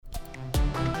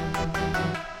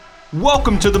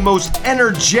Welcome to the most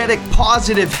energetic,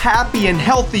 positive, happy, and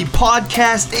healthy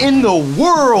podcast in the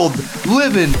world,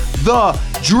 Living the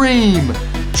Dream.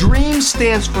 DREAM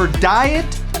stands for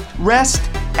diet, rest,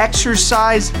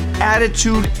 exercise,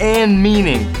 attitude, and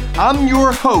meaning. I'm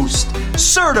your host,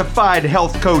 certified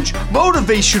health coach,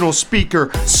 motivational speaker,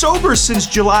 sober since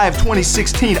July of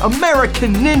 2016,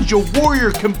 American Ninja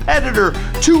Warrior competitor,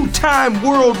 two-time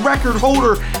world record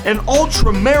holder, and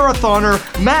ultra marathoner,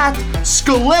 Matt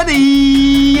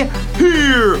Scaletti.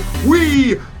 Here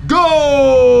we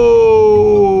go!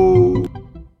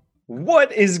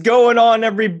 What is going on,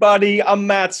 everybody? I'm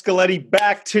Matt Scaletti,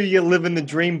 back to you, Living the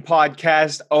Dream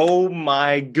podcast. Oh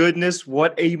my goodness,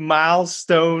 what a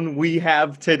milestone we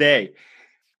have today.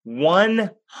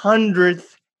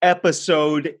 100th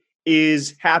episode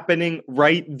is happening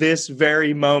right this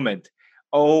very moment.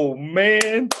 Oh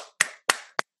man,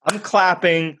 I'm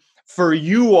clapping for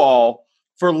you all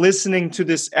for listening to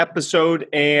this episode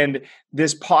and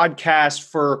this podcast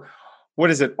for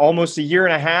almost a year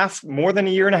and a half, more than a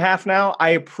year and a half now. I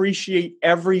appreciate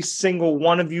every single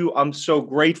one of you. I'm so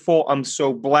grateful. I'm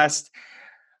so blessed.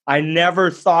 I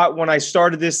never thought when I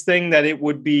started this thing that it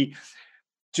would be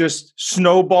just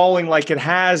snowballing like it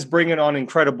has, bringing on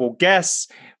incredible guests,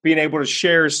 being able to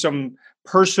share some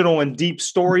personal and deep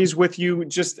stories with you.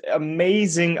 Just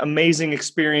amazing, amazing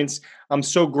experience. I'm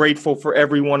so grateful for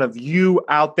every one of you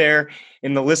out there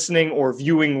in the listening or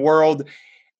viewing world.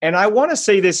 And I want to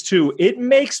say this too, it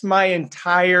makes my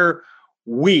entire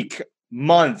week,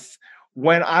 month,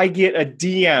 when I get a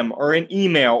DM or an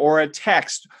email or a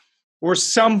text or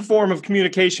some form of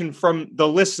communication from the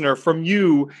listener, from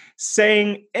you,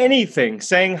 saying anything,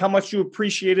 saying how much you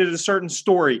appreciated a certain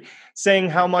story, saying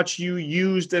how much you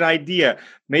used an idea,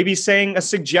 maybe saying a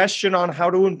suggestion on how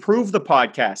to improve the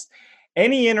podcast.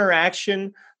 Any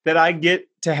interaction that I get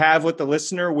to have with the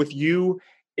listener, with you,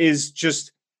 is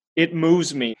just, it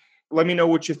moves me. Let me know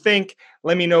what you think.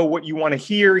 Let me know what you want to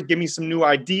hear. Give me some new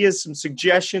ideas, some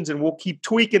suggestions, and we'll keep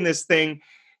tweaking this thing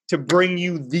to bring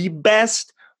you the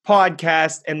best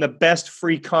podcast and the best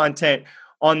free content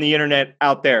on the internet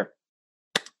out there.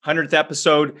 100th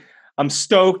episode. I'm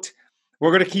stoked.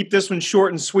 We're going to keep this one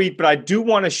short and sweet, but I do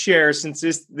want to share, since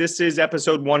this is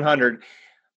episode 100,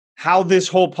 how this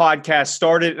whole podcast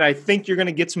started. And I think you're going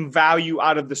to get some value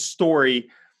out of the story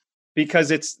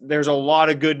because there's a lot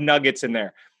of good nuggets in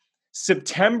there.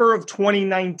 September of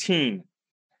 2019,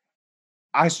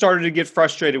 I started to get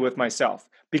frustrated with myself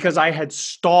because I had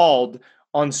stalled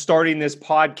on starting this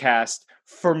podcast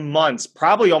for months,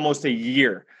 probably almost a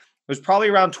year. It was probably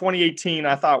around 2018.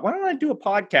 I thought, why don't I do a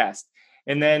podcast?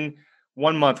 And then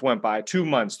 1 month went by, 2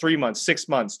 months, 3 months, 6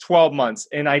 months, 12 months,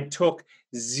 and I took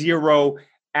zero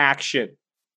action.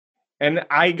 And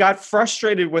I got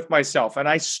frustrated with myself and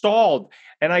I stalled.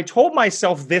 And I told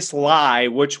myself this lie,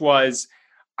 which was,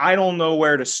 I don't know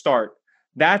where to start.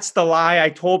 That's the lie I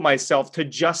told myself to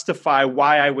justify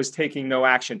why I was taking no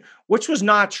action, which was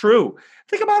not true.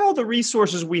 Think about all the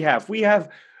resources we have. We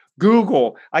have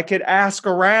Google. I could ask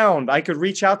around. I could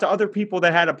reach out to other people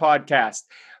that had a podcast.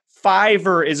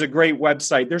 Fiverr is a great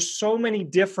website. There's so many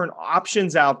different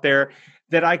options out there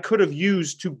that I could have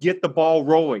used to get the ball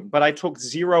rolling, but I took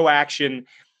zero action,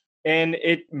 and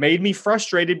it made me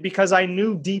frustrated because I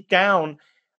knew deep down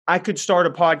I could start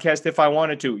a podcast if I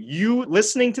wanted to. You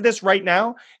listening to this right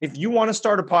now, if you want to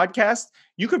start a podcast,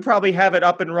 you could probably have it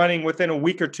up and running within a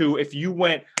week or two if you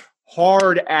went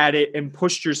hard at it and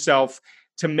pushed yourself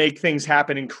to make things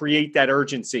happen and create that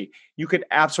urgency. You could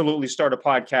absolutely start a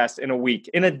podcast in a week,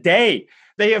 in a day.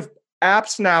 They have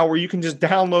apps now where you can just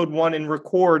download one and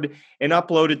record and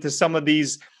upload it to some of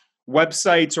these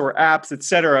websites or apps,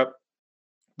 etc.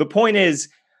 The point is,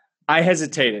 I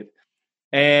hesitated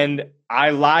and I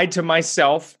lied to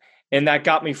myself, and that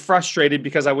got me frustrated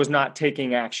because I was not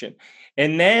taking action.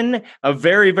 And then a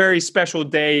very, very special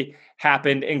day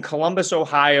happened in Columbus,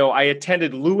 Ohio. I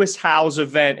attended Lewis Howes'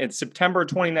 event in September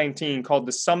 2019 called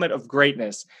the Summit of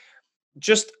Greatness.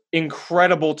 Just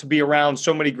incredible to be around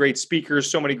so many great speakers,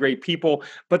 so many great people.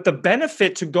 But the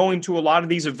benefit to going to a lot of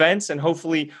these events, and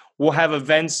hopefully we'll have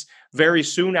events very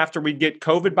soon after we get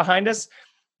COVID behind us,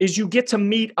 is you get to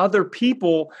meet other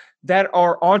people that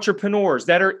are entrepreneurs,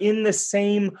 that are in the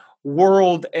same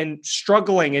world and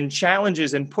struggling and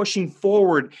challenges and pushing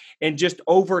forward and just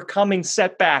overcoming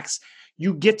setbacks.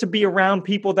 You get to be around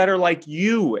people that are like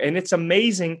you, and it's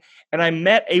amazing. And I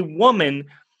met a woman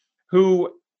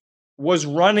who was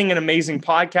running an amazing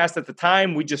podcast at the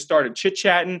time. We just started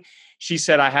chit-chatting. She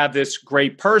said, I have this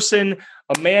great person.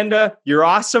 Amanda, you're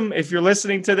awesome. If you're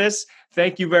listening to this,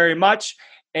 thank you very much.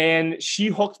 And she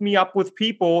hooked me up with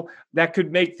people that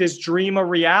could make this dream a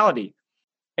reality.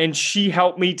 and she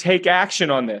helped me take action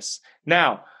on this.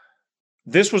 Now,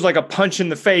 this was like a punch in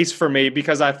the face for me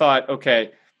because I thought,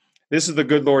 okay, this is the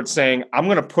good Lord saying, I'm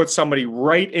going to put somebody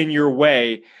right in your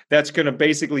way that's going to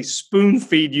basically spoon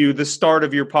feed you the start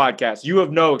of your podcast. You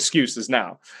have no excuses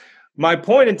now. My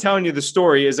point in telling you the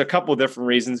story is a couple of different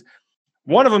reasons.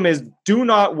 One of them is do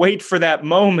not wait for that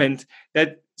moment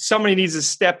that somebody needs to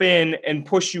step in and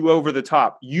push you over the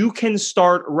top. You can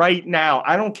start right now.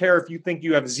 I don't care if you think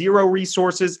you have zero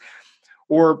resources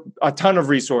or a ton of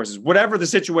resources, whatever the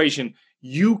situation,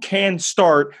 you can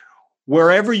start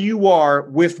wherever you are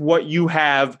with what you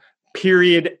have,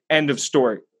 period, end of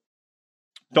story.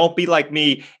 Don't be like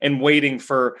me and waiting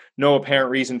for no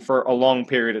apparent reason for a long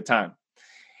period of time.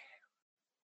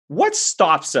 What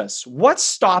stops us? What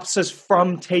stops us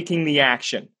from taking the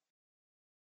action?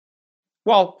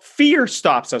 Well, fear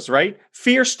stops us, right?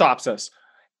 Fear stops us.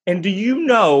 And do you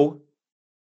know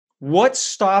what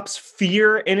stops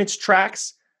fear in its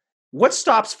tracks? What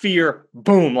stops fear?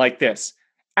 Boom, like this.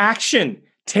 Action.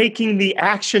 Taking the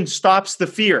action stops the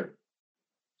fear.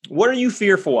 What are you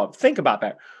fearful of? Think about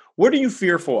that. What are you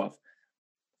fearful of?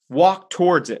 Walk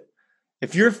towards it.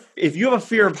 If you have a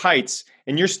fear of heights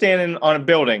and you're standing on a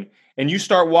building and you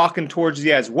start walking towards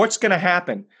the edge, what's going to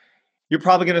happen? You're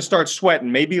probably going to start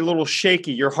sweating, maybe a little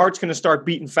shaky. Your heart's going to start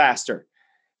beating faster.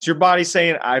 It's your body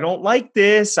saying, I don't like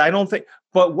this. I don't think.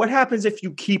 But what happens if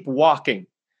you keep walking?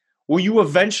 Will you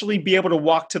eventually be able to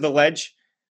walk to the ledge,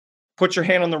 put your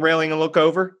hand on the railing and look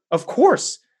over? Of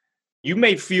course. You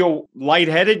may feel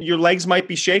lightheaded. Your legs might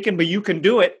be shaking, but you can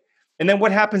do it. And then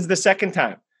what happens the second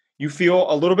time? You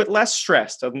feel a little bit less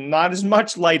stressed, not as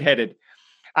much lightheaded.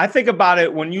 I think about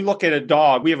it when you look at a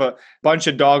dog. We have a bunch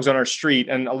of dogs on our street,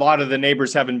 and a lot of the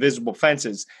neighbors have invisible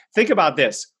fences. Think about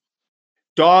this.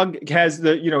 Dog has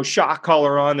the shock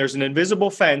collar on. There's an invisible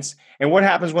fence. And what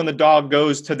happens when the dog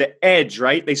goes to the edge,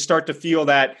 right? They start to feel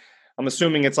that, I'm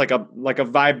assuming it's like a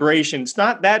vibration. It's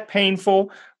not that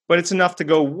painful, but it's enough to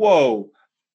go, whoa.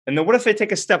 And then what if they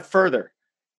take a step further?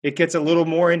 It gets a little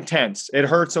more intense. It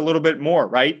hurts a little bit more,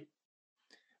 right?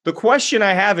 The question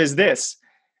I have is this.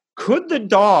 Could the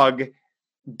dog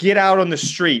get out on the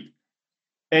street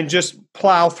and just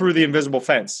plow through the invisible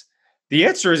fence? The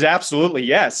answer is absolutely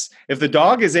yes. If the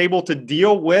dog is able to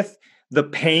deal with the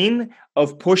pain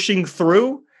of pushing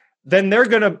through, then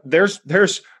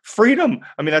there's freedom.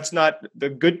 I mean, that's not the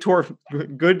good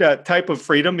type of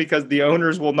freedom because the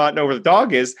owners will not know where the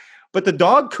dog is. But the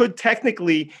dog could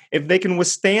technically, if they can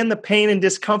withstand the pain and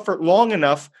discomfort long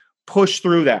enough, push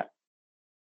through that.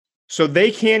 So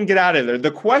they can get out of there.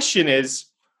 The question is,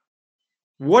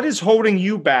 what is holding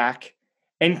you back?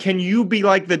 And can you be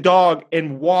like the dog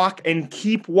and walk and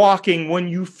keep walking when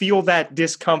you feel that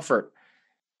discomfort?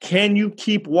 Can you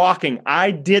keep walking?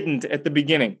 I didn't at the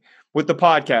beginning with the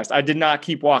podcast. I did not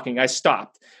keep walking. I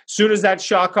stopped. As soon as that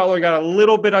shock collar got a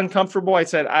little bit uncomfortable, I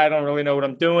said, I don't really know what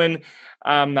I'm doing.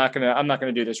 I'm not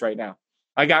gonna do this right now.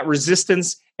 I got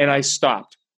resistance and I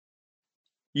stopped.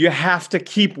 You have to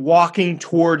keep walking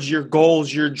towards your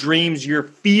goals, your dreams, your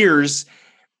fears,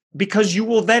 because you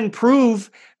will then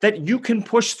prove that you can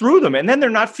push through them. And then they're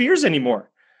not fears anymore.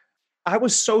 I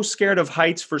was so scared of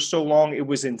heights for so long. It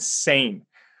was insane.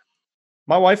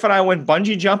 My wife and I went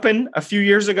bungee jumping a few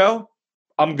years ago.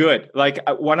 I'm good. Like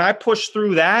when I push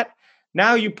through that,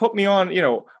 now you put me on,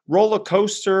 roller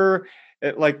coaster,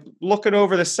 like looking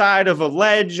over the side of a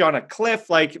ledge on a cliff,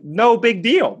 like no big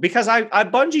deal because I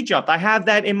bungee jumped. I have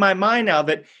that in my mind now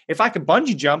that if I could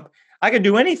bungee jump, I could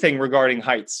do anything regarding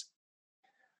heights.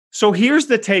 So here's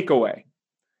the takeaway.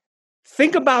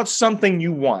 Think about something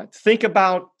you want. Think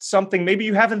about something maybe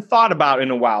you haven't thought about in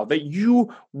a while that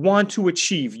you want to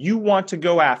achieve, you want to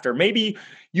go after. Maybe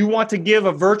you want to give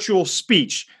a virtual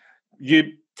speech.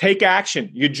 You take action.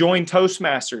 You join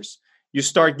Toastmasters. You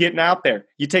start getting out there.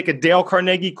 You take a Dale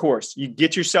Carnegie course. You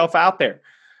get yourself out there.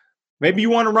 Maybe you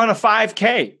want to run a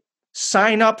 5K.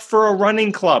 Sign up for a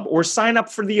running club or sign up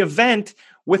for the event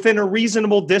within a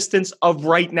reasonable distance of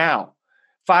right now.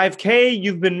 5K,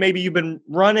 you've been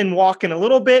running, walking a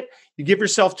little bit. You give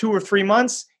yourself 2 or 3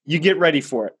 months, you get ready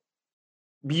for it.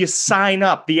 You sign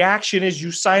up. The action is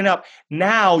you sign up.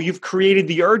 Now you've created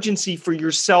the urgency for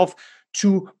yourself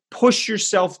to push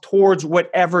yourself towards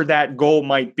whatever that goal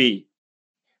might be.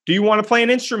 Do you want to play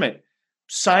an instrument?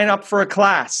 Sign up for a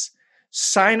class.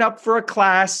 Sign up for a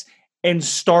class and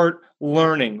start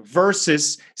learning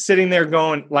versus sitting there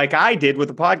going like I did with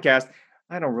the podcast.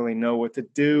 I don't really know what to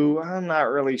do. I'm not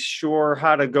really sure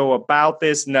how to go about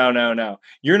this. No.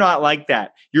 You're not like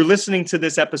that. You're listening to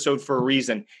this episode for a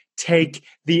reason. Take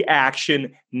the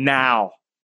action now.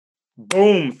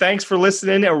 Boom. Thanks for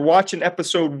listening or watching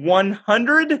episode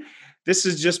 100. This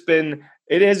has just been,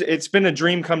 it's been a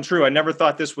dream come true. I never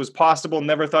thought this was possible.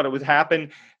 Never thought it would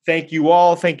happen. Thank you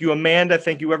all. Thank you, Amanda.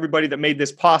 Thank you, everybody that made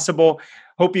this possible.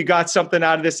 Hope you got something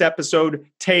out of this episode.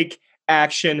 Take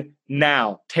action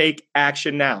now. Take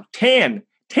action now. Tan,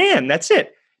 that's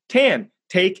it. Tan,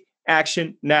 take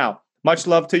action now. Much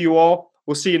love to you all.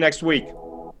 We'll see you next week.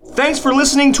 Thanks for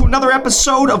listening to another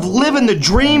episode of Living the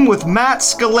Dream with Matt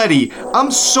Scaletti.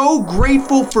 I'm so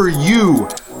grateful for you.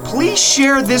 Please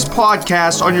share this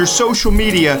podcast on your social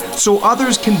media so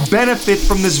others can benefit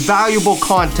from this valuable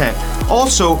content.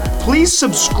 Also, please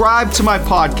subscribe to my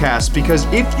podcast because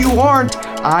if you aren't,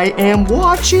 I am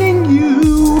watching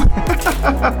you.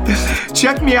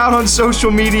 Check me out on social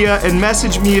media and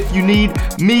message me if you need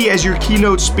me as your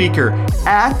keynote speaker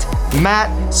at Matt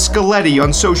Scaletti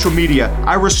on social media.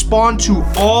 I respond to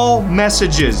all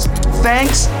messages.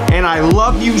 Thanks, and I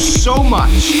love you so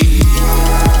much.